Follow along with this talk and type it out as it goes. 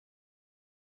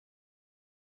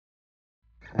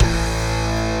Take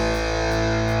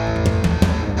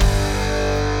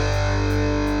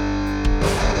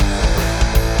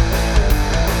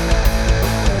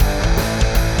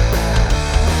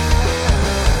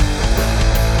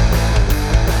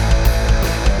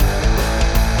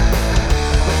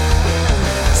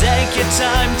your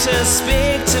time to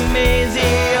speak to me,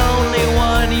 the only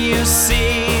one you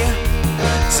see.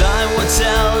 Time will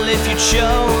tell if you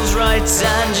chose right,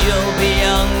 and you'll be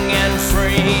young and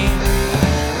free.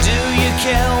 Do you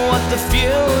care what the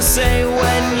few say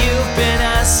when you've been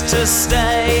asked to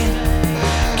stay?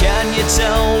 Can you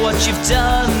tell what you've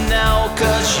done now,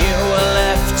 'cause you were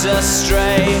left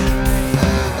astray?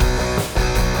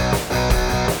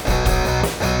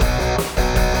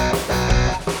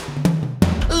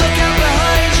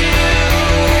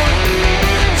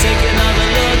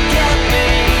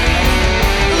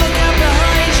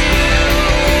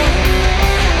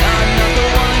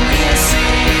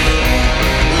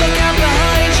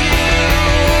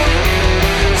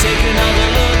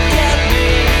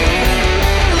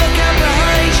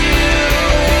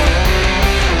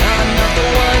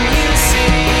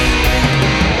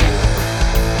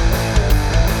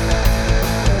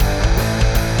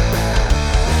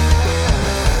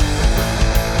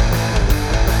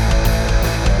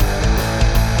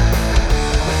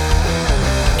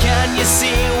 You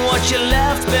see what you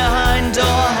left behind,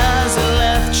 or has it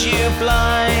left you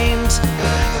blind?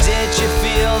 Did you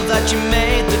feel that you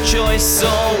made the choice,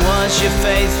 or was your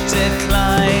faith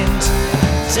declined?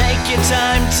 Take your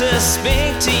time to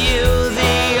speak to you,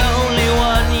 the only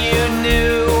one you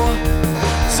knew.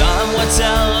 Time will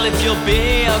tell if you'll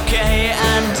be okay,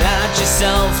 and add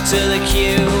yourself to the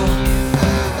queue.